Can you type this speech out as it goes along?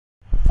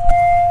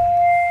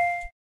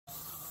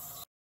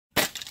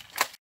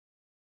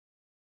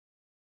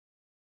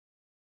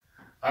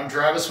I'm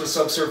Travis with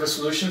Subsurface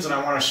Solutions, and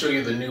I want to show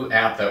you the new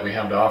app that we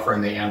have to offer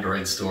in the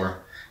Android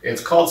store.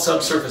 It's called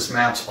Subsurface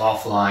Maps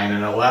Offline,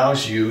 and it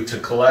allows you to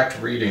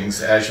collect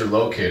readings as you're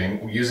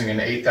locating using an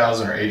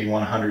 8000 or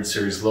 8100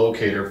 series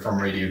locator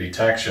from radio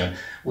detection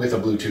with a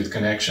Bluetooth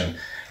connection.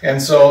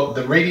 And so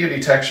the radio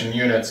detection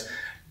units,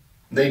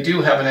 they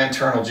do have an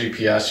internal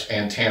GPS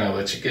antenna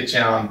which gets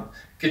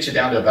you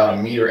down to about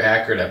a meter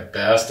accurate at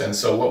best. And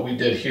so what we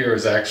did here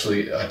is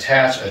actually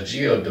attach a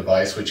geode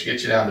device which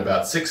gets you down to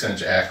about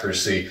 6-inch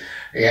accuracy,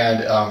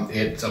 and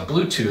it's a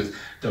Bluetooth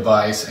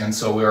device, and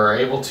so we are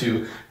able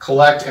to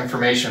collect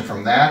information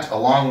from that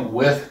along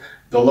with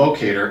the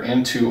locator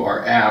into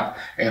our app.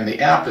 And the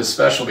app is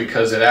special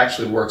because it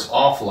actually works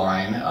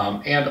offline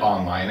and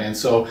online. And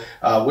so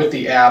with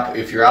the app,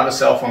 if you're out of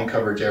cell phone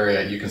coverage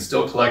area, you can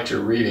still collect your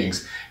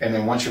readings, and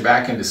then once you're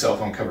back into cell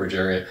phone coverage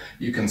area,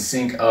 you can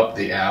sync up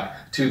the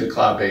app to the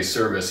cloud-based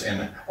service,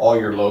 and all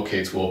your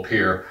locates will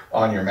appear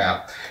on your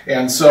map.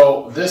 And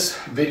so this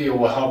video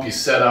will help you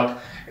set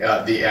up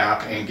the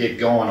app and get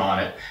going on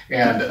it.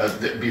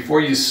 And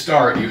before you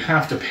start, you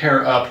have to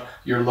pair up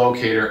your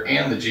locator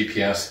and the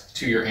GPS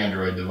to your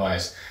Android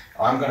device.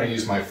 I'm going to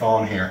use my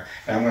phone here,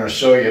 and I'm going to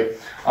show you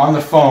on the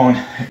phone.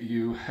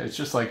 It's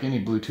just like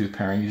any Bluetooth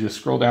pairing. You just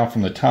scroll down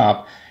from the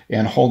top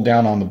and hold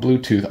down on the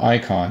Bluetooth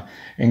icon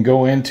and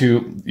go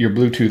into your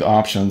Bluetooth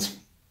options.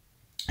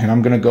 And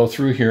I'm going to go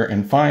through here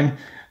and find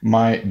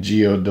my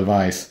geode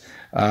device.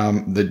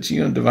 The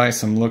geode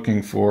device I'm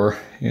looking for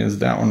is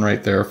that one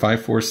right there,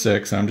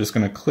 546. I'm just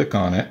going to click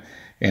on it,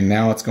 and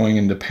now it's going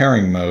into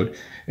pairing mode.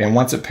 And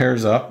once it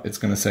pairs up, it's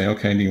going to say,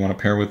 okay, do you want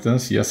to pair with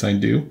this? Yes, I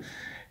do.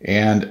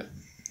 And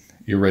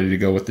you're ready to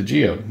go with the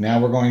geode.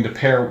 Now we're going to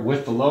pair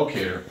with the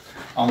locator.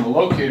 On the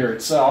locator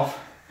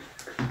itself,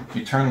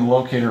 you turn the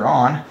locator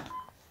on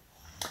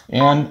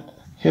and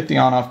hit the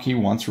on-off key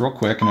once real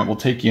quick, and it will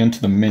take you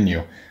into the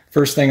menu.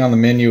 First thing on the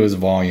menu is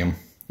volume.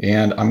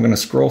 And I'm going to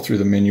scroll through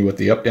the menu with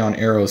the up-down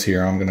arrows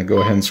here. I'm going to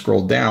go ahead and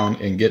scroll down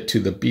and get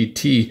to the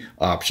BT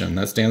option.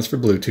 That stands for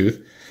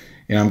Bluetooth.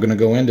 And I'm going to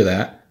go into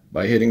that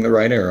by hitting the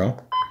right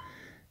arrow.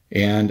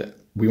 And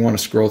we want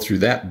to scroll through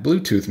that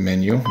Bluetooth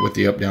menu with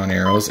the up-down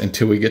arrows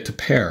until we get to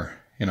pair.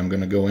 And I'm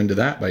going to go into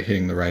that by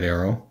hitting the right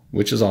arrow,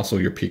 which is also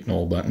your peak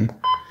null button.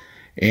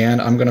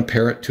 And I'm going to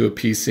pair it to a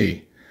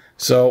PC.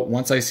 So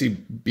once I see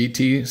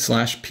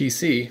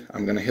BT/PC,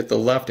 I'm going to hit the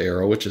left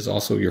arrow, which is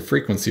also your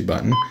frequency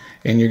button,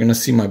 and you're going to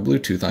see my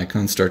Bluetooth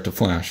icon start to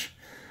flash.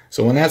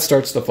 So when that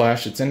starts to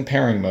flash, it's in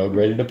pairing mode,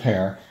 ready to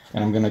pair,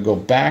 and I'm going to go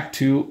back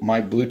to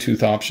my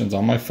Bluetooth options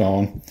on my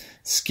phone,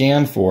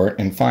 scan for it,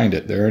 and find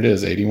it. There it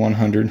is,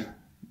 8100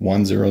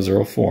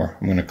 1004.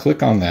 I'm going to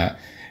click on that,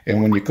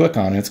 and when you click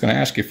on it, it's going to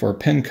ask you for a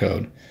PIN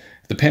code.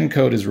 The PIN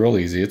code is real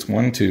easy. It's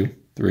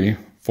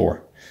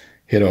 1234.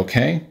 Hit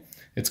OK.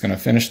 It's going to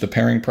finish the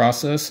pairing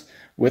process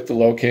with the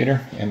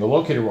locator, and the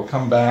locator will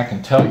come back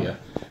and tell you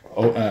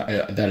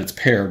that it's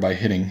paired by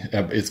hitting,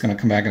 it's going to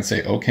come back and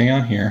say OK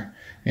on here,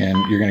 and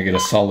you're going to get a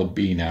solid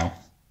B now,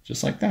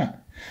 just like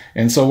that.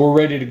 And so we're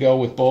ready to go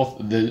with both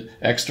the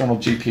external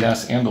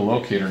GPS and the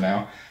locator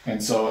now.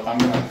 And so I'm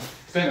going to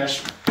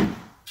finish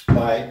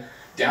by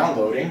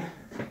downloading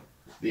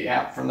the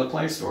app from the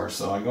Play Store.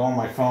 So I go on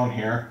my phone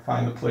here,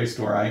 find the Play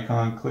Store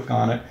icon, click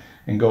on it,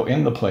 and go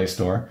in the Play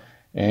Store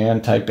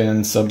and type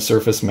in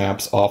Subsurface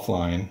Maps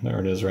Offline. There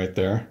it is right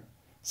there.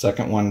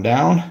 Second one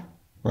down,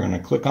 we're going to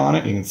click on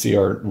it. You can see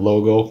our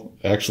logo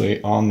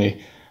actually on the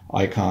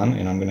icon,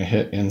 and I'm going to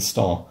hit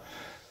install.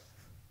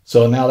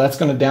 So now that's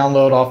going to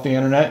download off the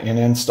internet and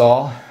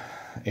install,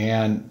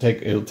 and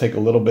it'll take a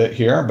little bit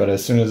here, but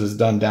as soon as it's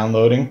done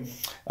downloading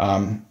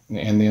and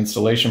the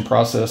installation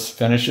process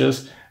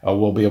finishes,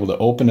 we'll be able to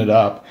open it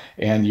up,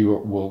 and you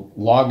will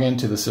log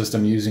into the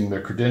system using the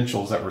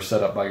credentials that were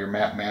set up by your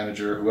map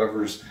manager,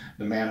 whoever's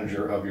the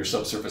manager of your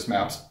Subsurface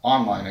Maps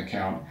online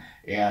account,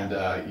 and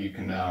you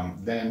can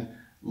then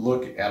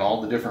look at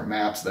all the different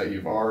maps that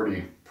you've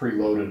already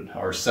preloaded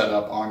or set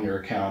up on your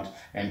account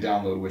and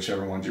download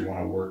whichever ones you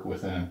want to work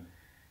within.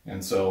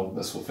 And so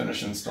this will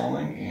finish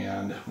installing,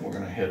 and we're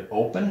going to hit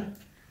open.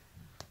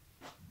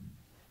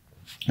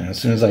 And as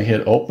soon as I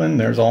hit open,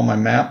 there's all my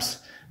maps.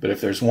 But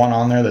if there's one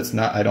on there that's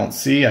not, I don't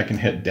see, I can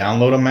hit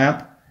download a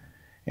map,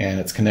 and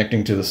it's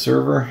connecting to the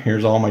server.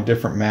 Here's all my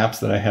different maps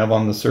that I have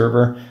on the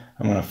server.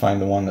 I'm going to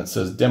find the one that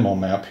says demo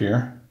map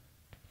here.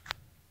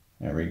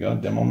 There we go,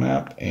 demo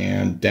map,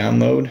 and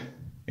download.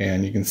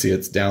 And you can see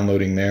it's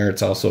downloading there.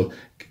 It's also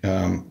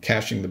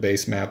caching the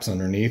base maps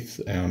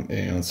underneath,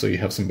 and so you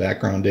have some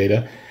background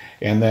data.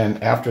 And then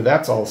after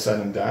that's all said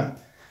and done,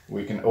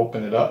 we can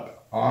open it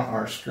up on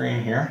our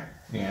screen here.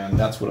 And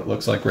that's what it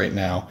looks like right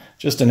now,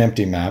 just an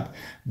empty map.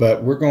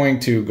 But we're going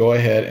to go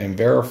ahead and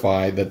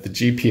verify that the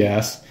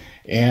GPS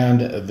and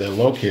the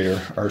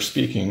locator are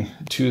speaking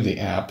to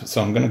the app.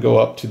 So I'm going to go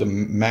up to the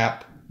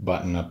map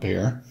button up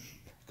here,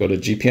 go to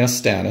GPS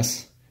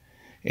status,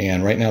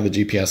 and right now the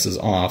GPS is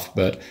off,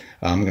 but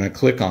I'm going to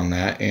click on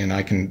that, and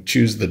I can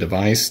choose the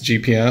device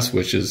GPS,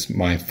 which is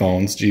my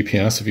phone's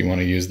GPS if you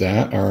want to use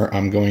that, or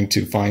I'm going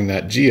to find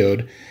that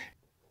geode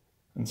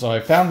And so I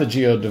found the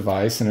geo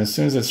device, and as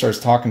soon as it starts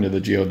talking to the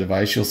geo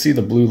device, you'll see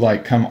the blue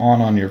light come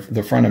on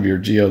the front of your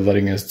geo,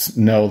 letting us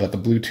know that the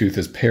Bluetooth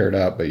is paired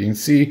up. But you can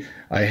see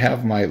I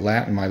have my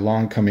lat and my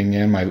long coming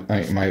in,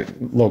 my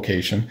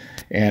location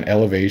and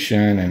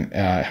elevation,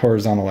 and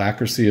horizontal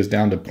accuracy is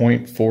down to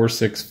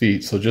 0.46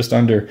 feet, so just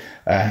under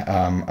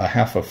a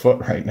half a foot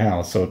right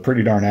now. So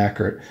pretty darn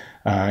accurate.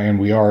 And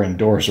we are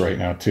indoors right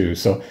now too.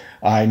 So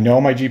I know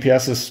my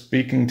GPS is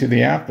speaking to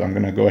the app. I'm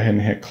going to go ahead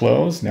and hit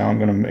close. Now I'm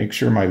going to make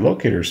sure my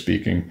locator is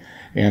speaking.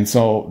 And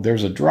so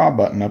there's a draw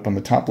button up on the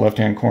top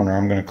left-hand corner.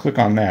 I'm going to click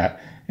on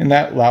that, and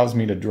that allows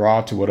me to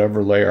draw to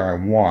whatever layer I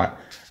want.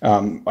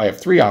 I have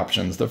three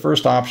options. The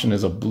first option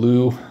is a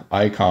blue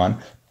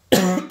icon,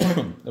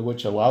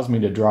 which allows me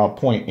to draw a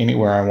point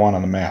anywhere I want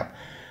on the map.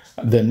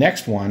 The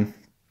next one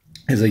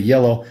is a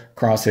yellow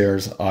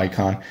crosshairs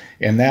icon,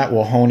 and that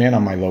will hone in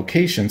on my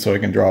location so I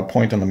can draw a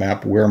point on the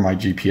map where my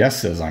GPS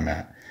says I'm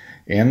at.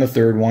 And the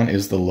third one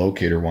is the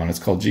locator one. It's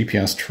called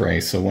GPS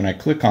Trace. So when I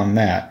click on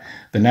that,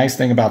 the nice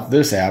thing about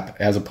this app,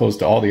 as opposed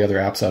to all the other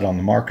apps out on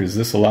the market, is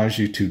this allows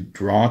you to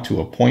draw to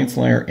a points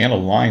layer and a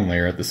line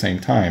layer at the same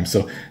time.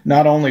 So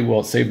not only will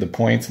it save the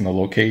points and the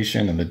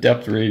location and the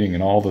depth reading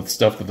and all the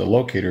stuff that the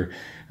locator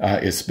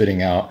is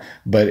spitting out,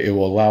 but it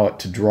will allow it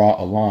to draw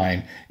a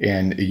line,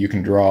 and you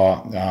can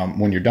draw,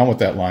 when you're done with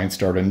that line,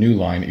 start a new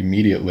line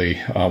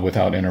immediately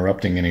without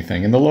interrupting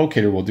anything. And the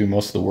locator will do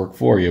most of the work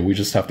for you. We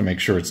just have to make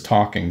sure it's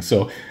talking.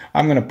 So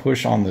I'm going to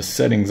push on the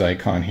settings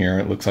icon here.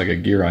 It looks like a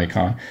gear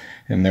icon,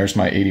 and there's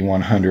my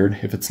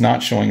 8100. If it's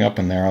not showing up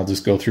in there, I'll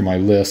just go through my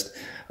list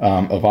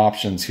of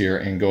options here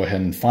and go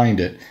ahead and find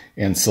it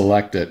and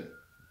select it.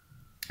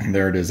 And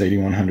there it is,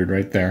 8100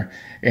 right there.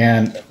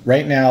 And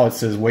right now it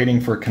says waiting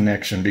for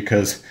connection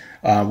because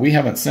we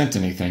haven't sent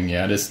anything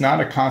yet. It's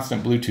not a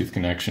constant Bluetooth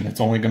connection.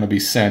 It's only going to be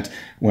sent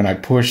when I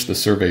push the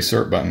survey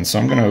cert button. So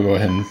I'm going to go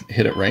ahead and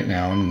hit it right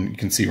now. And you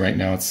can see right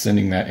now it's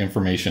sending that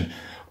information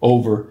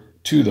over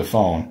to the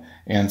phone.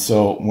 And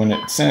so when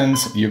it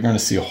sends, you're going to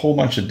see a whole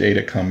bunch of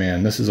data come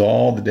in. This is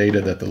all the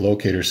data that the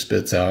locator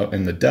spits out,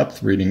 and the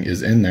depth reading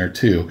is in there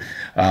too.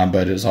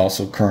 But it's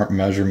also current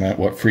measurement,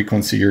 what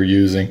frequency you're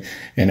using,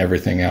 and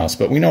everything else.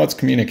 But we know it's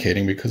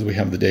communicating because we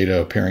have the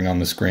data appearing on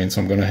the screen.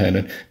 So I'm going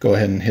to go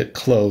ahead and hit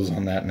close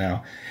on that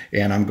now.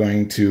 And I'm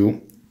going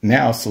to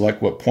now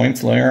select what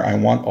points layer I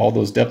want all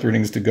those depth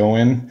readings to go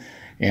in.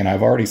 And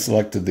I've already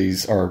selected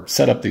these, or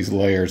set up these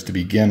layers to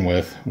begin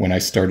with when I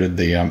started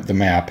the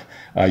map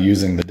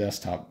using the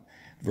desktop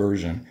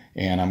version.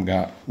 And I've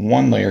got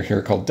one layer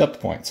here called depth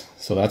points.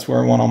 So that's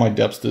where I want all my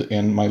depths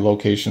and my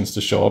locations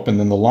to show up. And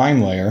then the line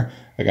layer,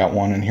 I got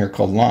one in here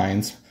called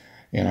lines.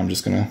 And I'm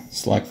just going to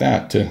select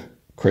that to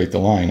create the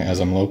line as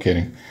I'm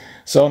locating.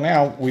 So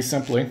now we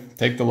simply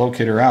take the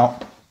locator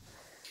out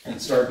and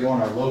start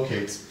doing our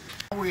locates.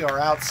 We are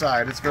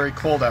outside. It's very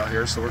cold out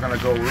here, so we're going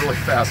to go really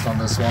fast on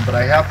this one. But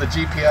I have the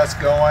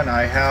GPS going.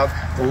 I have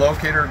the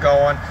locator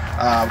going.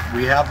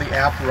 We have the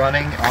app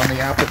running on the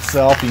app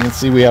itself. You can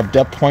see we have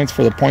depth points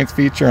for the points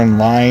feature and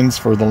lines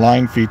for the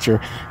line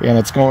feature.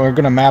 And we're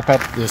going to map up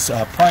this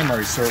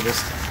primary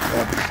service,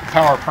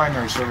 power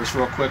primary service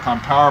real quick on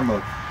power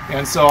mode.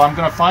 And so I'm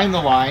going to find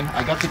the line.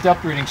 I got the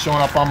depth reading showing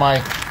up on my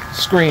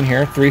screen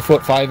here, 3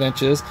 foot 5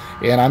 inches.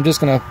 And I'm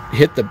just going to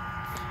hit the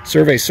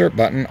survey cert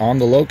button on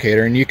the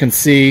locator, and you can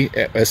see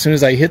as soon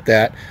as I hit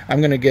that, I'm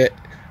going to get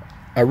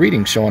a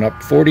reading showing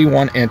up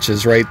 41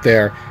 inches right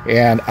there.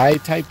 And I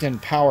typed in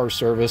power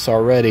service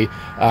already,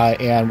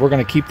 and we're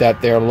going to keep that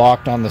there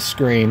locked on the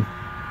screen,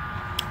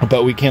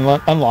 but we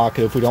can unlock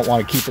it if we don't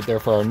want to keep it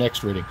there for our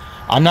next reading.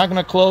 I'm not going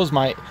to close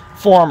my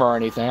form or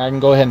anything. I can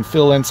go ahead and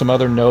fill in some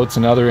other notes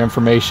and other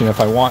information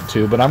if I want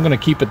to, but I'm going to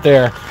keep it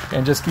there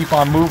and just keep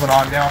on moving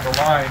on down the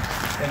line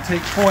and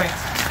take points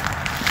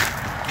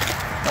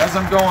as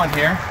I'm going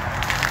here.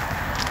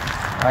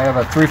 I have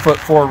a 3 foot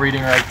 4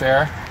 reading right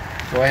there.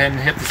 Go ahead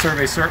and hit the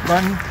survey cert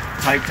button.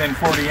 Typed in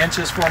 40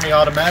 inches for me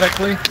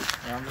automatically.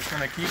 And I'm just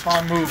going to keep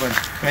on moving.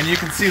 And you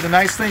can see the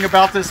nice thing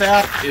about this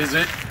app is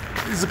it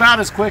is about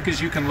as quick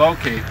as you can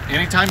locate.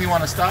 Anytime you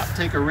want to stop,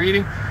 take a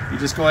reading, you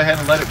just go ahead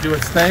and let it do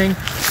its thing. You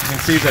can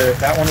see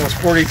that one was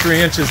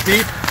 43 inches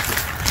deep.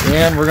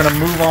 And we're going to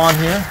move on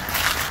here.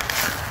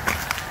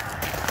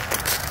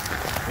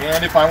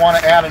 And if I want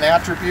to add an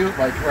attribute,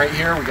 like right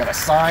here, we got a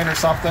sign or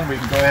something, we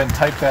can go ahead and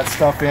type that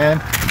stuff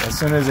in as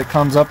soon as it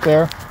comes up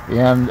there,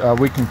 and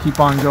we can keep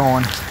on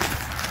going.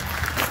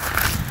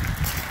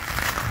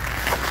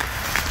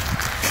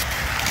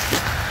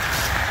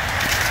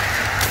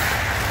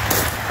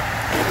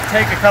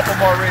 Take a couple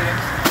more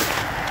readings.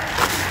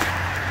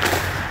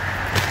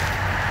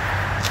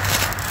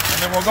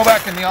 And then we'll go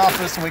back in the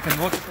office and we can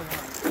look at the line.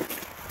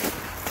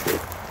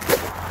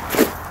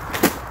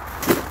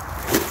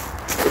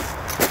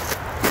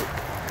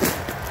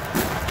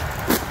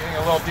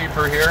 A little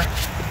deeper here,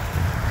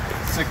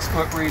 6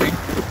 foot reading,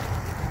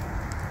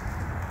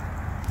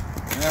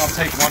 and then I'll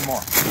take one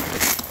more.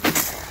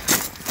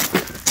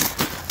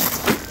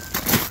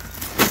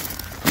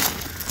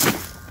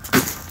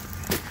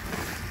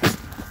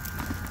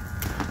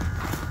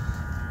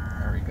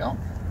 There we go.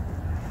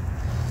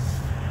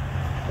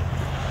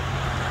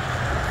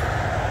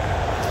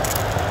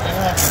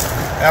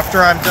 after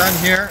I'm done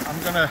here,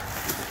 I'm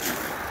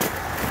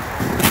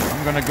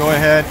gonna go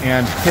ahead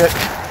and hit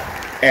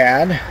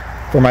add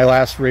for my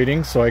last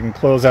reading so I can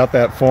close out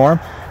that form,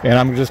 and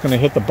I'm just going to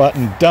hit the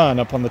button done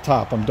up on the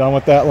top. I'm done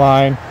with that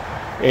line,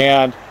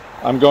 and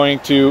I'm going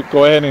to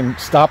go ahead and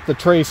stop the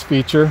trace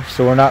feature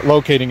so we're not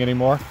locating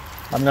anymore.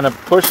 I'm going to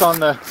push on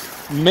the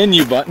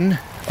menu button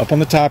up on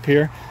the top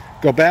here,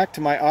 go back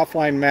to my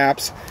offline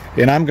maps,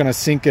 and I'm going to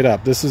sync it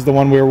up. This is the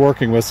one we were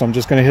working with, so I'm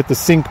just going to hit the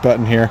sync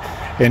button here,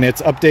 and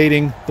it's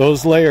updating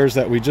those layers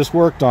that we just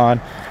worked on,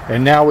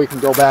 and now we can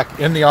go back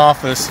in the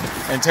office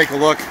and take a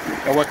look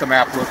at what the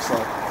map looks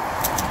like.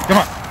 Come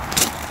on.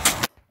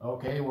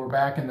 Okay, we're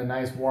back in the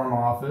nice warm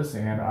office,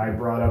 and I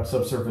brought up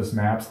Subsurface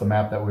Maps, the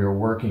map that we were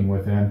working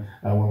within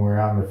when we were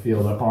out in the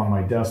field, up on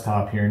my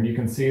desktop here, and you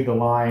can see the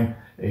line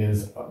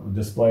is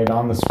displayed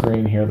on the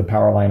screen here, the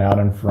power line out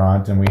in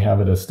front, and we have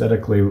it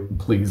aesthetically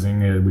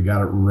pleasing. We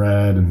got it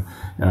red,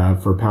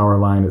 and for power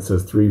line it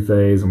says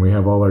 3-phase, and we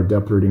have all our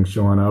depth readings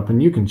showing up,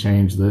 and you can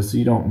change this, so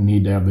you don't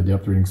need to have the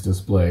depth readings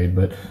displayed,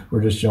 but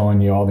we're just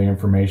showing you all the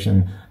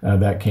information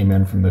that came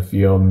in from the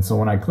field. And so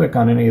when I click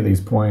on any of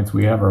these points,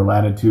 we have our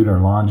latitude,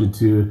 our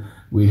longitude,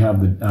 we have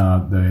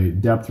the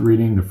depth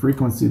reading, the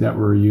frequency that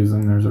we're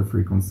using. There's our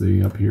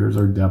frequency. Up here is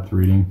our depth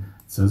reading.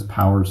 It says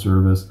power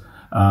service.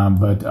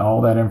 But all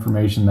that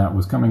information that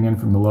was coming in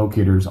from the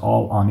locators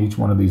all on each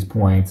one of these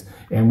points,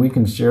 and we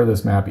can share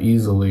this map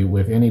easily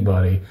with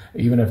anybody,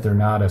 even if they're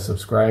not a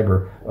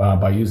subscriber,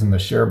 by using the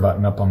share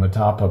button up on the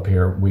top up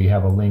here. We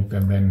have a link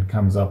that then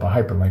comes up, a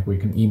hyperlink we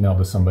can email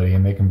to somebody,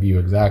 and they can view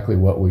exactly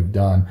what we've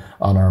done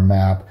on our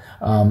map.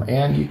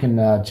 And you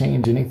can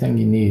change anything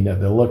you need,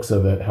 the looks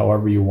of it,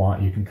 however you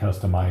want. You can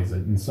customize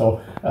it. And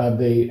so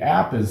the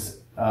app is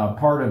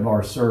part of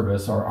our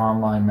service, our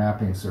online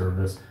mapping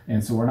service.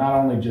 And so we're not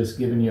only just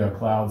giving you a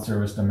cloud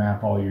service to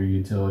map all your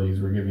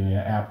utilities, we're giving you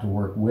an app to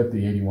work with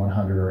the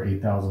 8100 or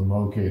 8000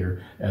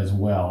 locator as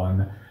well.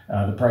 And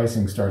the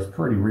pricing starts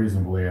pretty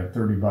reasonably at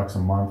 $30 a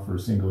month for a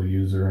single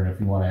user. And if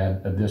you want to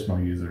add additional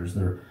users,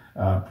 they're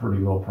pretty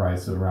low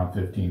price at around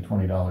 $15,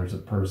 $20 a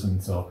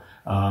person. So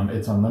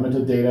it's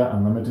unlimited data,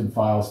 unlimited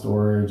file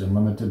storage,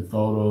 unlimited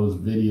photos,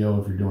 video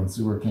if you're doing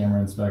sewer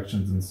camera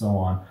inspections and so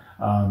on.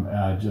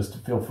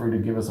 Just feel free to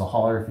give us a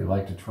holler if you'd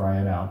like to try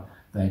it out.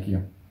 Thank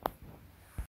you.